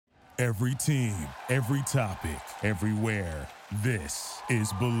Every team, every topic, everywhere. This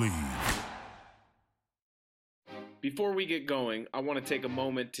is Believe. Before we get going, I want to take a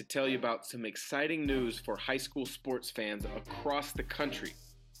moment to tell you about some exciting news for high school sports fans across the country.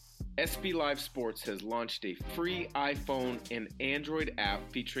 SB Live Sports has launched a free iPhone and Android app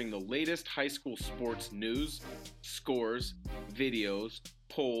featuring the latest high school sports news, scores, videos,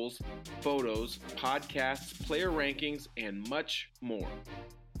 polls, photos, podcasts, player rankings, and much more.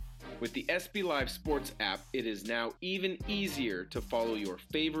 With the SB Live Sports app, it is now even easier to follow your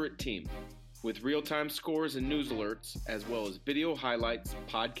favorite team. With real-time scores and news alerts, as well as video highlights,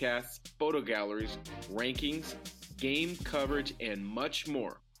 podcasts, photo galleries, rankings, game coverage, and much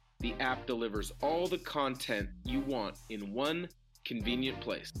more, the app delivers all the content you want in one convenient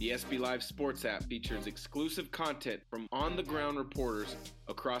place. The SB Live Sports app features exclusive content from on-the-ground reporters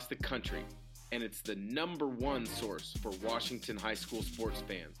across the country, and it's the #1 source for Washington high school sports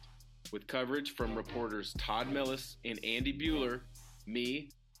fans. With coverage from reporters Todd Millis and Andy Bueller, me,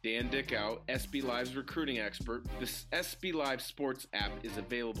 Dan Dickow, SB Live's recruiting expert, this SB Live Sports app is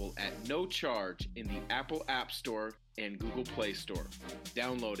available at no charge in the Apple App Store and Google Play Store.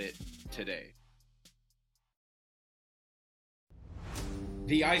 Download it today.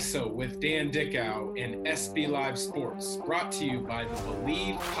 The ISO with Dan Dickow and SB Live Sports, brought to you by the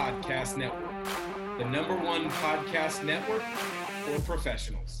Believe Podcast Network, the #1 podcast network for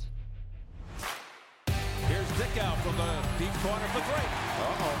professionals. Here's Dickow from the deep corner for three.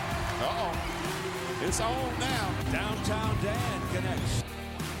 It's on now. Downtown Dan connects.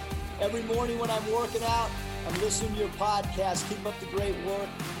 Every morning when I'm working out, I'm listening to your podcast. Keep up the great work.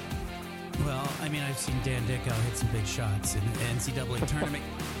 Well, I mean, I've seen Dan Dickow hit some big shots in the NCAA tournament.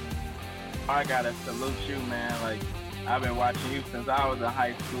 I gotta salute you, man. Like, I've been watching you since I was in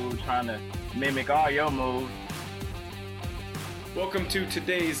high school, trying to mimic all your moves. Welcome to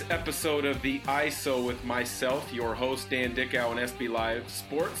today's episode of the ISO with myself, your host, Dan Dickow, and SB Live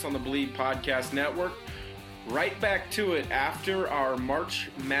Sports on the Believe Podcast Network. Right back to it after our March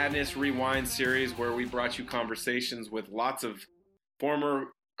Madness Rewind series, where we brought you conversations with lots of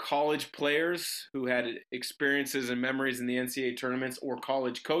former college players who had experiences and memories in the NCAA tournaments, or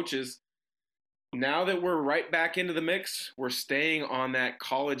college coaches. Now that we're right back into the mix, we're staying on that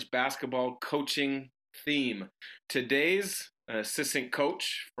college basketball coaching theme. Today's assistant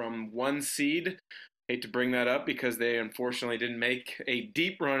coach from 1 seed. Hate to bring that up because they unfortunately didn't make a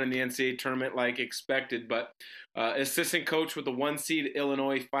deep run in the NCAA tournament like expected, but assistant coach with the 1 seed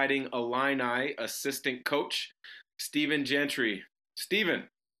Illinois Fighting Illini, assistant coach Stephen Gentry. Stephen,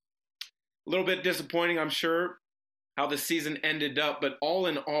 a little bit disappointing, I'm sure, how the season ended up, but all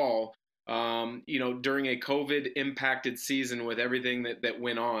in all, during a COVID-impacted season with everything that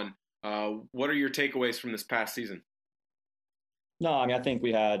went on, what are your takeaways from this past season? No, I mean, I think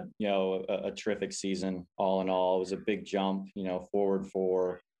we had, a terrific season all in all. It was a big jump, forward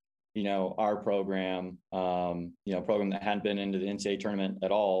for, our program, program that hadn't been into the NCAA tournament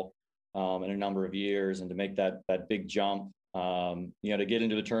at all in a number of years. And to make that big jump, to get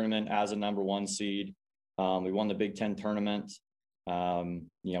into the tournament as a #1 seed. We won the Big Ten tournament.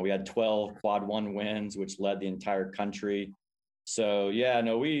 We had 12 quad 1 wins, which led the entire country. So,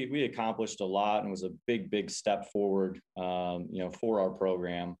 we accomplished a lot, and it was a big step forward, for our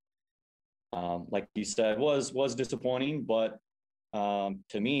program. Like you said, was disappointing, but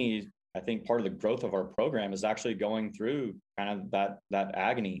to me, I think part of the growth of our program is actually going through kind of that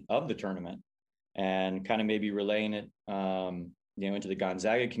agony of the tournament and kind of maybe relaying it, into the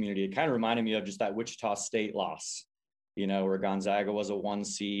Gonzaga community. It kind of reminded me of just that Wichita State loss, where Gonzaga was a 1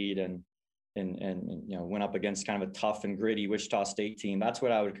 seed and went up against kind of a tough and gritty Wichita State team. That's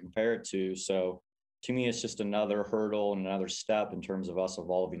what I would compare it to. So to me, it's just another hurdle and another step in terms of us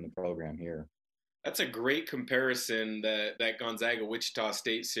evolving the program here. That's a great comparison, that Gonzaga-Wichita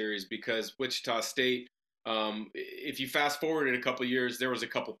State series, because Wichita State, if you fast forward a couple of years, there was a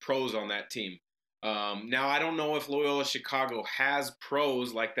couple pros on that team. Now, I don't know if Loyola Chicago has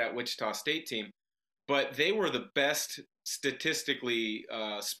pros like that Wichita State team, but they were the best, statistically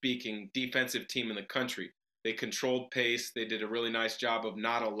speaking, defensive team in the country. They controlled pace. They did a really nice job of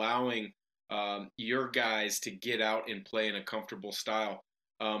not allowing your guys to get out and play in a comfortable style.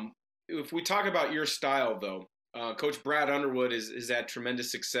 If we talk about your style, though, Coach Brad Underwood has had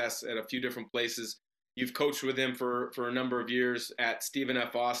tremendous success at a few different places. You've coached with him for a number of years at Stephen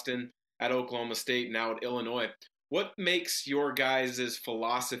F. Austin, at Oklahoma State, now at Illinois. What makes your guys'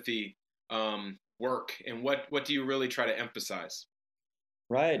 philosophy work, and what do you really try to emphasize?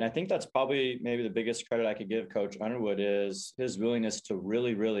 Right. And I think that's probably maybe the biggest credit I could give Coach Underwood is his willingness to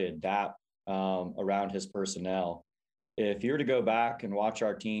really adapt around his personnel. if you were to go back and watch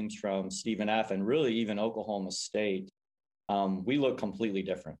our teams from Stephen F. and really even Oklahoma State, we look completely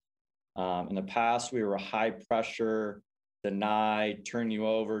different. In the past, we were a high pressure, deny, turn you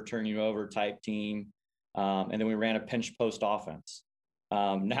over type team. And then we ran a pinch post offense.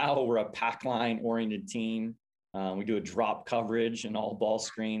 Now we're a pack line oriented team. We do a drop coverage and all ball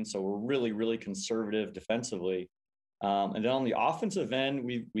screens. So we're really, really conservative defensively. And then on the offensive end,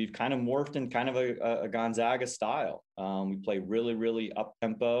 we've kind of morphed in kind of a Gonzaga style. We play really, really up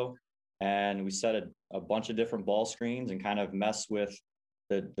tempo, and we set a bunch of different ball screens and kind of mess with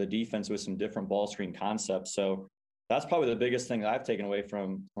the defense with some different ball screen concepts. So that's probably the biggest thing that I've taken away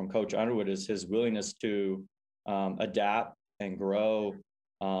from Coach Underwood is his willingness to adapt and grow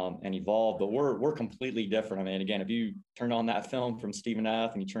and evolve. But we're completely different. I mean, again, if you turned on that film from Stephen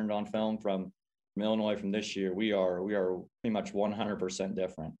F. and you turned on film from Illinois from this year, we are pretty much 100%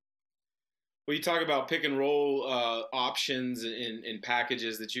 different. Well, you talk about pick and roll options and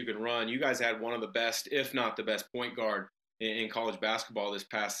packages that you can run. You guys had one of the best, if not the best, point guard in college basketball this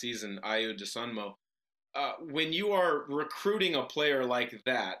past season, Ayo Dosunmu. When you are recruiting a player like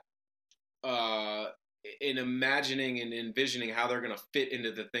that, in imagining and envisioning how they're going to fit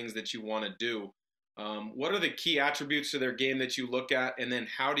into the things that you want to do, what are the key attributes to their game that you look at, and then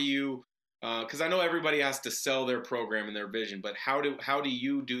how do you? Because I know everybody has to sell their program and their vision, but how do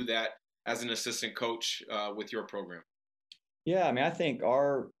you do that as an assistant coach with your program? Yeah, I mean, I think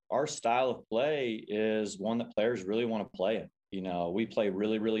our style of play is one that players really want to play in. You know, we play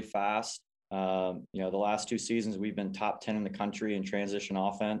really, really fast. The last 2 seasons we've been top 10 in the country in transition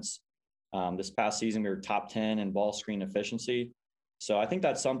offense. This past season we were top 10 in ball screen efficiency. So I think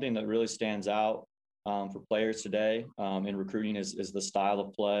that's something that really stands out for players today in recruiting is the style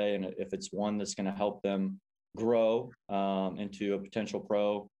of play, and if it's one that's going to help them grow into a potential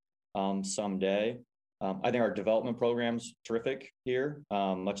pro someday. I think our development program's terrific here,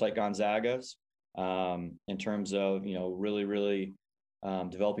 much like Gonzaga's, in terms of really, really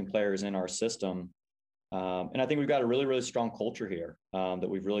developing players in our system. And I think we've got a really, really strong culture here that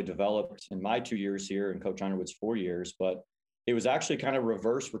we've really developed in my 2 years here and Coach Underwood's 4 years. But it was actually kind of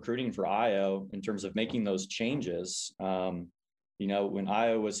reverse recruiting for Ayo in terms of making those changes. When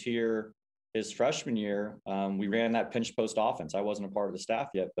Ayo was here his freshman year, we ran that pinch post offense. I wasn't a part of the staff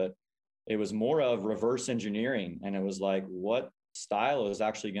yet, but it was more of reverse engineering. And it was like, what style is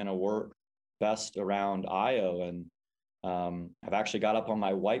actually going to work best around Ayo? And I've actually got up on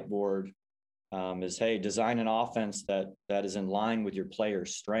my whiteboard is, hey, design an offense that is in line with your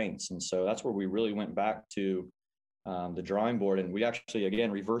player's strengths. And so that's where we really went back to the drawing board. And we actually,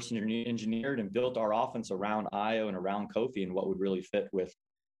 again, reverse engineered and built our offense around Ayo and around Kofi and what would really fit with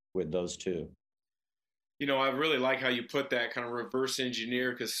those two. I really like how you put that kind of reverse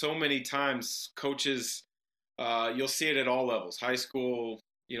engineer, because so many times coaches, you'll see it at all levels, high school,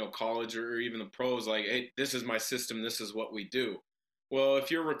 college, or even the pros, like, hey, this is my system, this is what we do. Well,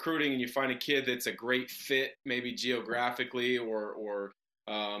 if you're recruiting and you find a kid that's a great fit, maybe geographically, or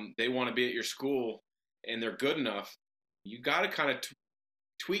they want to be at your school and they're good enough, you got to kind of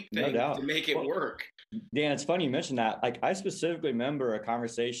tweak things to make it work. Dan, it's funny you mentioned that. Like, I specifically remember a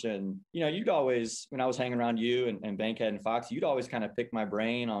conversation, you'd always, when I was hanging around you and Bankhead and Fox, you'd always kind of pick my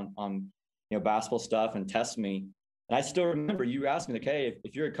brain on basketball stuff and test me. And I still remember you asked me, like, hey,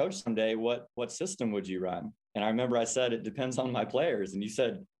 if you're a coach someday, what system would you run? And I remember I said, it depends on my players. And you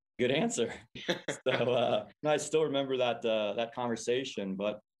said, good answer. So I still remember that conversation.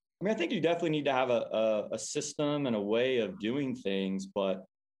 But I mean, I think you definitely need to have a system and a way of doing things, but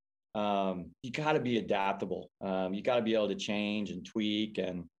you got to be adaptable. You got to be able to change and tweak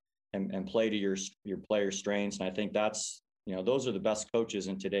and play to your players' strengths. And I think that's, those are the best coaches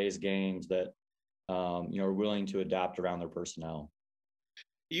in today's games that, are willing to adapt around their personnel.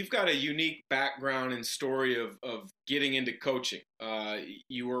 You've got a unique background and story of getting into coaching.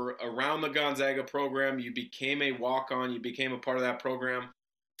 You were around the Gonzaga program. You became a walk-on. You became a part of that program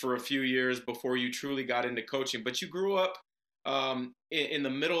for a few years before you truly got into coaching. But you grew up in the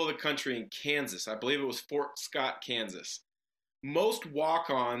middle of the country in Kansas. I believe it was Fort Scott, Kansas. Most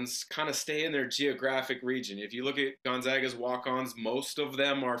walk-ons kind of stay in their geographic region. If you look at Gonzaga's walk-ons, most of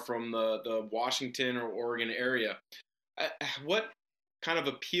them are from the Washington or Oregon area. What kind of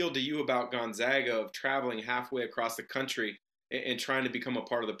appealed to you about Gonzaga of traveling halfway across the country and trying to become a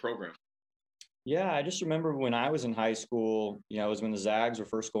part of the program? Yeah, I just remember when I was in high school, it was when the Zags were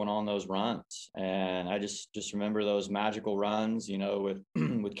first going on those runs. And I just remember those magical runs, with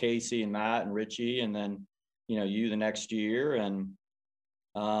with Casey and Matt and Richie, and then, you the next year. And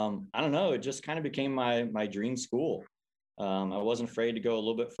I don't know, it just kind of became my dream school. I wasn't afraid to go a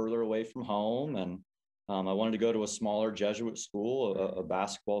little bit further away from home. And I wanted to go to a smaller Jesuit school, a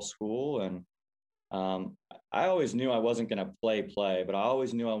basketball school. And I always knew I wasn't going to play, but I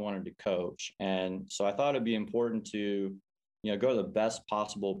always knew I wanted to coach. And so I thought it'd be important to, go to the best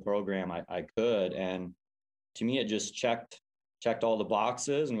possible program I could. And to me, it just checked all the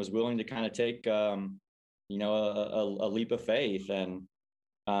boxes and was willing to kind of take, a leap of faith. And,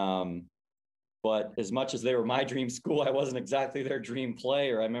 but as much as they were my dream school, I wasn't exactly their dream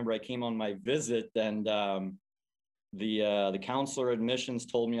player. I remember I came on my visit and the counselor admissions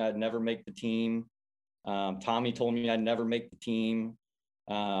told me I'd never make the team. Tommy told me I'd never make the team.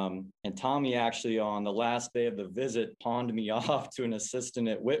 And Tommy actually on the last day of the visit pawned me off to an assistant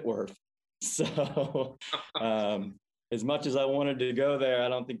at Whitworth. So as much as I wanted to go there, I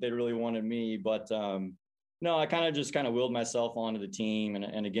don't think they really wanted me. But no, I kind of willed myself onto the team.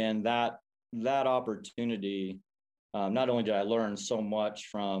 And again, that opportunity, not only did I learn so much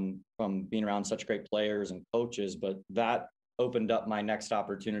from being around such great players and coaches, but that opened up my next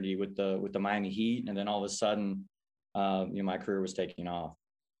opportunity with the Miami Heat. And then all of a sudden, my career was taking off.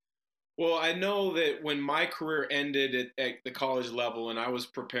 Well, I know that when my career ended at the college level and I was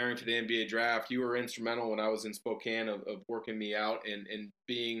preparing for the NBA draft, you were instrumental when I was in Spokane of working me out and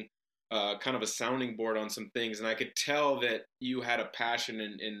being kind of a sounding board on some things. And I could tell that you had a passion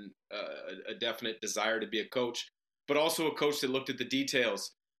and a definite desire to be a coach, but also a coach that looked at the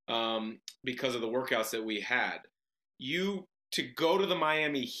details because of the workouts that we had. To go to the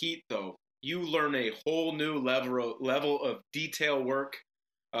Miami Heat, though, you learn a whole new level of detail work,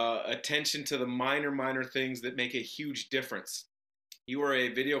 attention to the minor things that make a huge difference. You were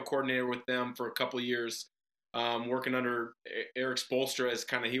a video coordinator with them for a couple of years, working under Eric Spoelstra as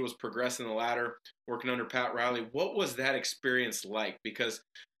kind of he was progressing the ladder, working under Pat Riley. What was that experience like? Because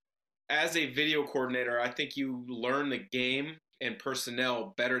as a video coordinator, I think you learn the game and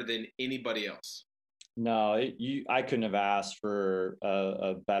personnel better than anybody else. No, I couldn't have asked for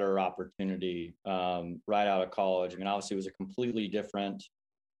a better opportunity right out of college. I mean, obviously, it was a completely different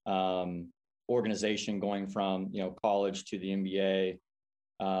organization going from college to the NBA.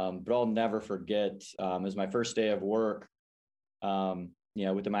 But I'll never forget. It was my first day of work,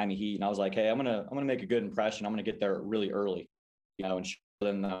 with the Miami Heat, and I was like, "Hey, I'm gonna make a good impression. I'm gonna get there really early, and show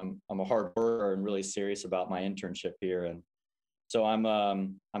them I'm a hard worker and really serious about my internship here." And so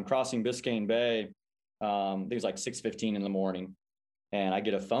I'm crossing Biscayne Bay. I think it was like 6:15 in the morning, and I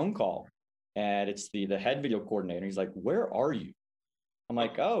get a phone call, and it's the head video coordinator. He's like, "Where are you?" I'm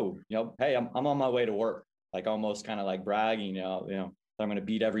like, "Oh, hey, I'm on my way to work." Like almost kind of like bragging, I'm going to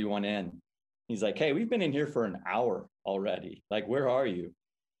beat everyone in. He's like, "Hey, we've been in here for an hour already. Like, where are you?"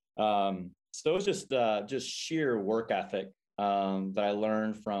 So it was just sheer work ethic that I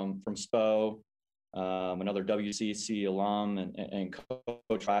learned from Spo, another WCC alum, and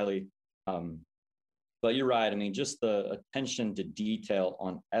Coach Riley. But you're right. I mean, just the attention to detail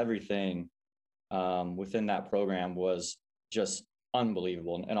on everything within that program was just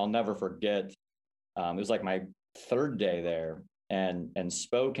unbelievable. And I'll never forget, it was like my third day there, and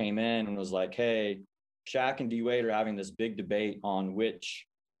Spo came in and was like, "Hey, Shaq and D-Wade are having this big debate on which,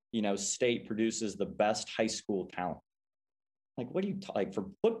 state produces the best high school talent." Like, what do you like for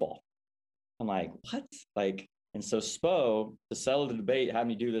football? I'm like, what? Like, and so Spo, to settle the debate, had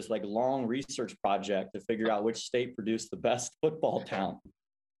me do this like long research project to figure out which state produced the best football talent.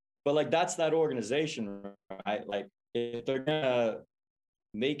 But like, that's that organization, right? Like, if they're gonna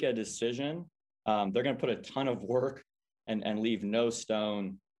make a decision, they're gonna put a ton of work and leave no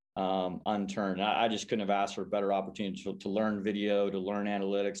stone unturned. I just couldn't have asked for a better opportunity to learn video, to learn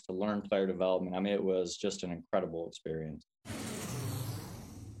analytics, to learn player development. I mean, it was just an incredible experience.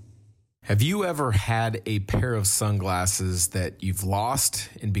 Have you ever had a pair of sunglasses that you've lost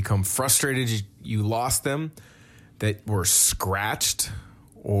and become frustrated you lost them, that were scratched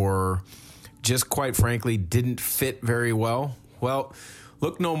or just quite frankly didn't fit very well? Well,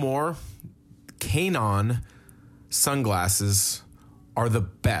 look no more. Kaenon sunglasses are the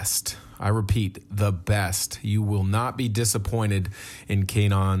best. I repeat, the best. You will not be disappointed in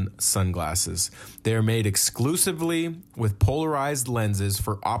Kaenon sunglasses. They are made exclusively with polarized lenses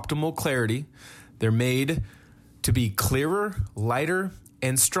for optimal clarity. They're made to be clearer, lighter,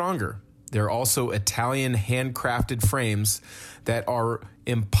 and stronger. They're also Italian handcrafted frames that are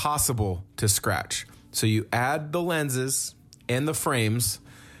impossible to scratch. So you add the lenses and the frames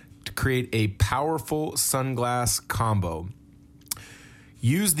to create a powerful sunglass combo.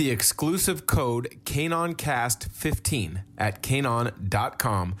 Use the exclusive code KaenonCast15 at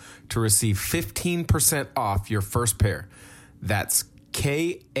Kaenon.com to receive 15% off your first pair. That's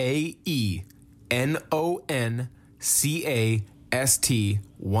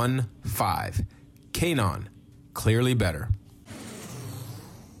KAENONCAST15. Kanon, clearly better.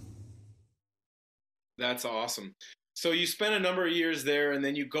 That's awesome. So you spent a number of years there, and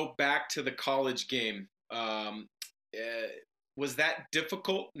then you go back to the college game. Was that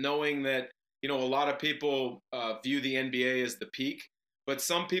difficult, knowing that a lot of people view the NBA as the peak, but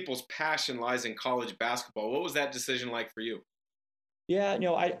some people's passion lies in college basketball? What was that decision like for you? Yeah,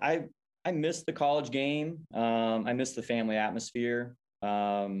 I missed the college game. I missed the family atmosphere.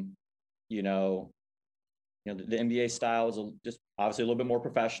 You know, the NBA style is just obviously a little bit more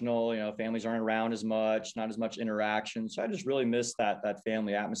professional. Families aren't around as much, not as much interaction. So I just really missed that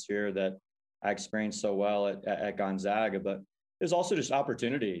family atmosphere that I experienced so well at Gonzaga. But it was also just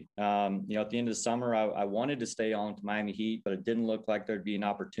opportunity. At the end of the summer, I wanted to stay on to Miami Heat, but it didn't look like there'd be an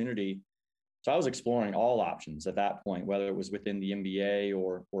opportunity. So I was exploring all options at that point, whether it was within the NBA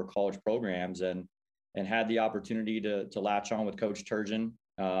or college programs, and had the opportunity to latch on with Coach Turgeon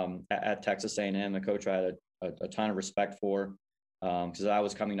at Texas A&M, a coach I had a ton of respect for, because I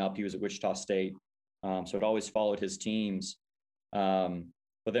was coming up. He was at Wichita State, so I'd always followed his teams.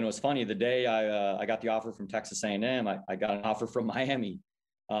 But then it was funny, the day I got the offer from Texas A&M, I got an offer from Miami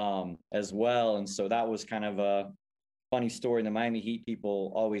as well, and so that was kind of a funny story. The Miami Heat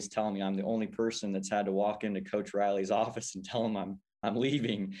people always tell me I'm the only person that's had to walk into Coach Riley's office and tell him I'm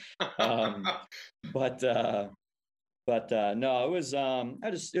leaving. But no, it was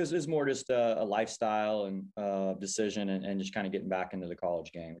it was more just a lifestyle and decision, and just kind of getting back into the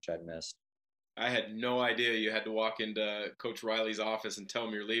college game, which I'd missed. I had no idea you had to walk into Coach Riley's office and tell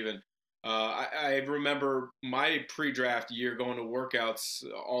him you're leaving. I remember my pre-draft year going to workouts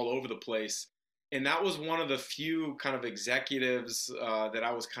all over the place. And that was one of the few kind of executives that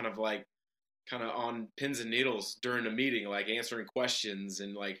I was kind of on pins and needles during a meeting, like answering questions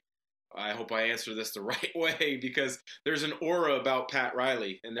and I hope I answer this the right way, because there's an aura about Pat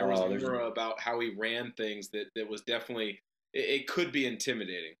Riley, and there was an aura about how he ran things that was definitely, it could be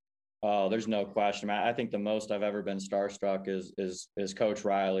intimidating. Oh, there's no question. I think the most I've ever been starstruck is Coach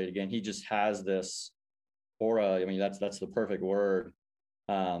Riley. Again, he just has this aura. I mean, that's the perfect word.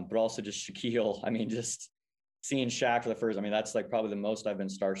 But also just Shaquille. I mean, just seeing Shaq for the first. I mean, that's probably the most I've been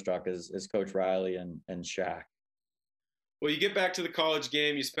starstruck is Coach Riley and Shaq. Well, you get back to the college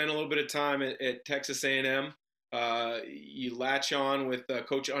game. You spend a little bit of time at Texas A&M. You latch on with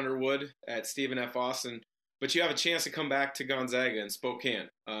Coach Underwood at Stephen F. Austin. But you have a chance to come back to Gonzaga in Spokane.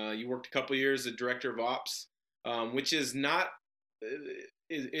 You worked a couple of years as director of ops, which is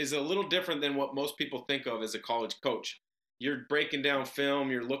is a little different than what most people think of as a college coach. You're breaking down film.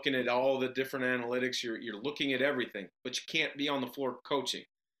 You're looking at all the different analytics. You're looking at everything, but you can't be on the floor coaching.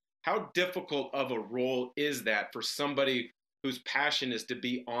 How difficult of a role is that for somebody whose passion is to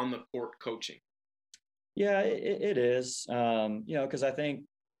be on the court coaching? Yeah, it is. Because I think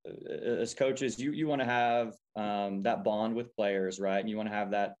as coaches, you want to have that bond with players, right? And you want to have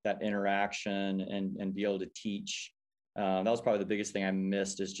that interaction and be able to teach. That was probably the biggest thing I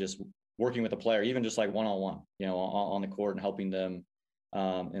missed, is just working with a player, even just one-on-one, on the court, and helping them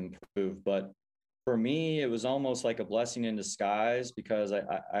improve. But for me, it was almost like a blessing in disguise, because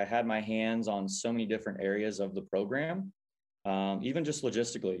I had my hands on so many different areas of the program, even just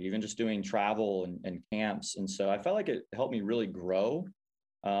logistically, even just doing travel and camps. And so I felt like it helped me really grow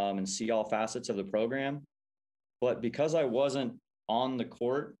and see all facets of the program. But because I wasn't on the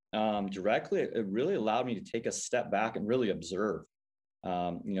court directly, it really allowed me to take a step back and really observe.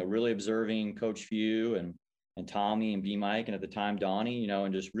 Really observing Coach Few and Tommy and B Mike, and at the time Donnie,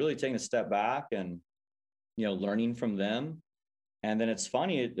 and just really taking a step back and learning from them. And then it's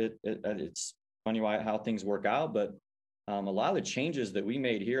funny, it's funny how things work out, but a lot of the changes that we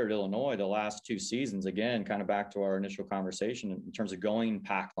made here at Illinois the last 2 seasons, again, kind of back to our initial conversation in terms of going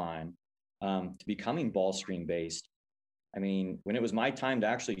pack line to becoming ball screen based. I mean, when it was my time to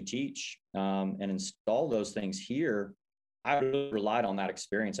actually teach and install those things here, I really relied on that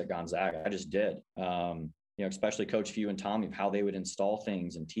experience at Gonzaga. I just did. Especially Coach Few and Tommy, of how they would install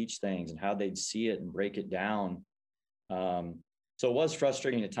things and teach things and how they'd see it and break it down. So it was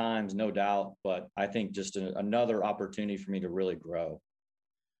frustrating at times, no doubt, but I think just another opportunity for me to really grow.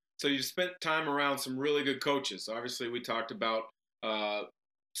 So you spent time around some really good coaches. Obviously, we talked about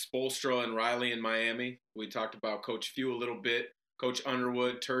Spoelstra and Riley in Miami. We talked about Coach Few a little bit, Coach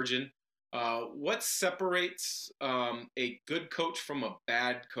Underwood, Turgeon. What separates a good coach from a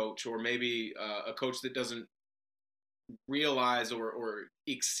bad coach, or maybe a coach that doesn't realize or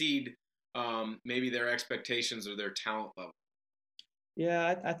exceed maybe their expectations or their talent level?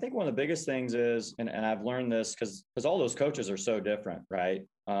 Yeah, I think one of the biggest things is, and I've learned this because all those coaches are so different, right?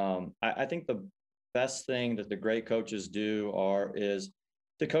 I think the best thing that the great coaches do is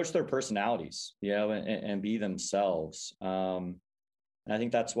to coach their personalities, and be themselves. And I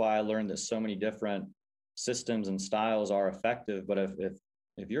think that's why I learned that so many different systems and styles are effective. But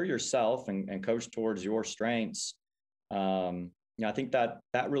if you're yourself and coach towards your strengths, I think that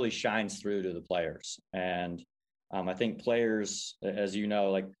really shines through to the players. And I think players, as you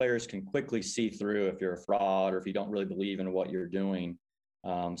know, like players can quickly see through if you're a fraud or if you don't really believe in what you're doing.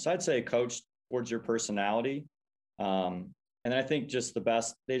 So I'd say coach towards your personality. And then I think just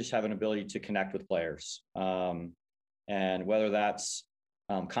they just have an ability to connect with players. And whether that's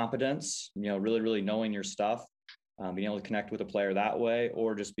competence, really, really knowing your stuff, being able to connect with a player that way,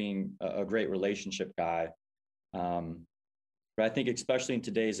 or just being a great relationship guy. But I think especially in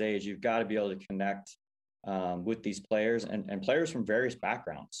today's age, you've got to be able to connect with these players and players from various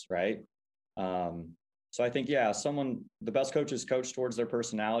backgrounds, right? So I think, the best coaches coach towards their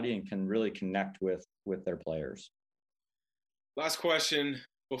personality and can really connect with their players. Last question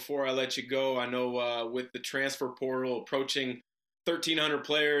before I let you go. I know with the transfer portal approaching 1,300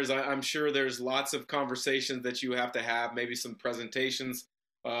 players, I'm sure there's lots of conversations that you have to have, maybe some presentations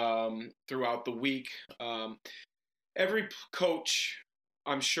throughout the week. Every coach,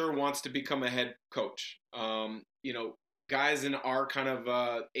 I'm sure, wants to become a head coach. Guys in our kind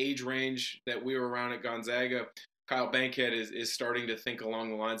of age range that we were around at Gonzaga, Kyle Bankhead is starting to think along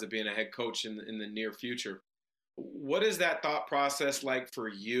the lines of being a head coach in the near future. What is that thought process like for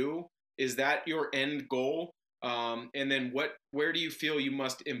you? Is that your end goal? And then where do you feel you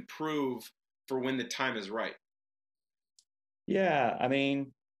must improve for when the time is right? Yeah, I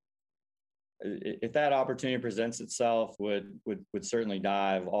mean, if that opportunity presents itself, would certainly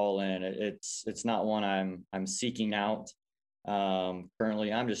dive all in. It's not one I'm seeking out.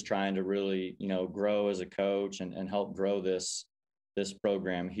 Currently, I'm just trying to really, grow as a coach and help grow this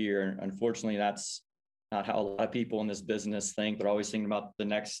program here. And unfortunately, that's not how a lot of people in this business think. They're always thinking about the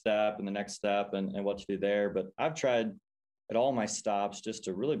next step and what to do there. But I've tried at all my stops just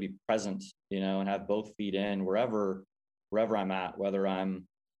to really be present, and have both feet in wherever I'm at, whether I'm,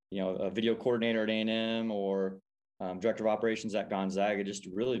 a video coordinator at A&M or director of operations at Gonzaga, just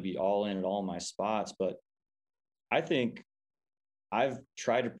to really be all in at all my spots. But I think I've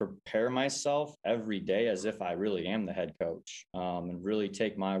tried to prepare myself every day as if I really am the head coach, and really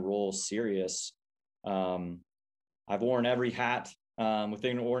take my role serious. I've worn every hat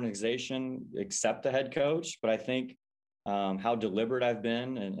within an organization except the head coach, but I think how deliberate I've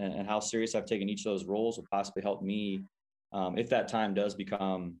been and how serious I've taken each of those roles will possibly help me if that time does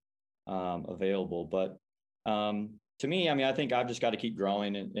become available. But to me, I mean, I think I've just got to keep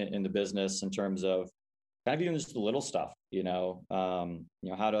growing in the business in terms of kind of even just the little stuff, how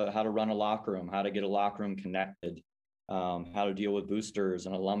to run a locker room, how to get a locker room connected, how to deal with boosters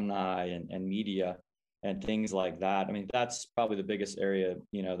and alumni and media and things like that. I mean, that's probably the biggest area,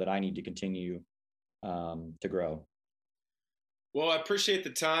 that I need to continue to grow. Well, I appreciate the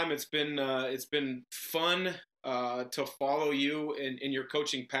time. It's been fun to follow you in your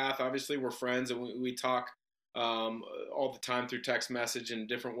coaching path. Obviously, we're friends and we talk all the time through text message in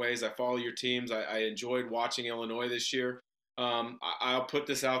different ways. I follow your teams. I enjoyed watching Illinois this year. I'll put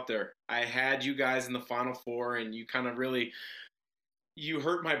this out there. I had you guys in the Final Four, and you kind of you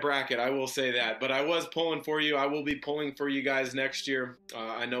hurt my bracket. I will say that, but I was pulling for you. I will be pulling for you guys next year.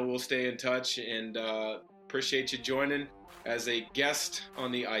 I know we'll stay in touch, and appreciate you joining as a guest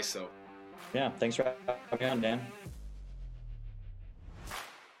on the ISO. Yeah, thanks for having me on, Dan.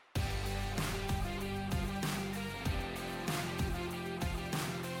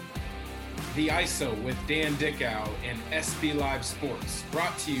 The ISO with Dan Dickow and SB Live Sports,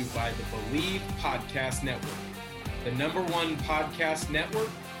 brought to you by the Believe Podcast Network, the #1 podcast network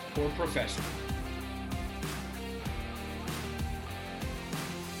for professionals.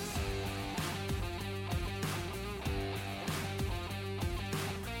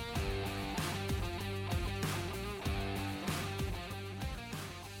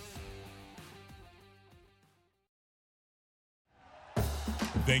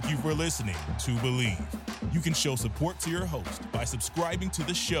 Thank you for listening to Believe. You can show support to your host by subscribing to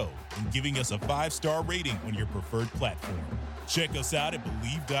the show and giving us a 5-star rating on your preferred platform. Check us out at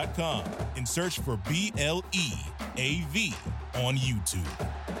Believe.com and search for BLEAV on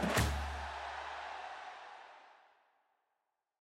YouTube.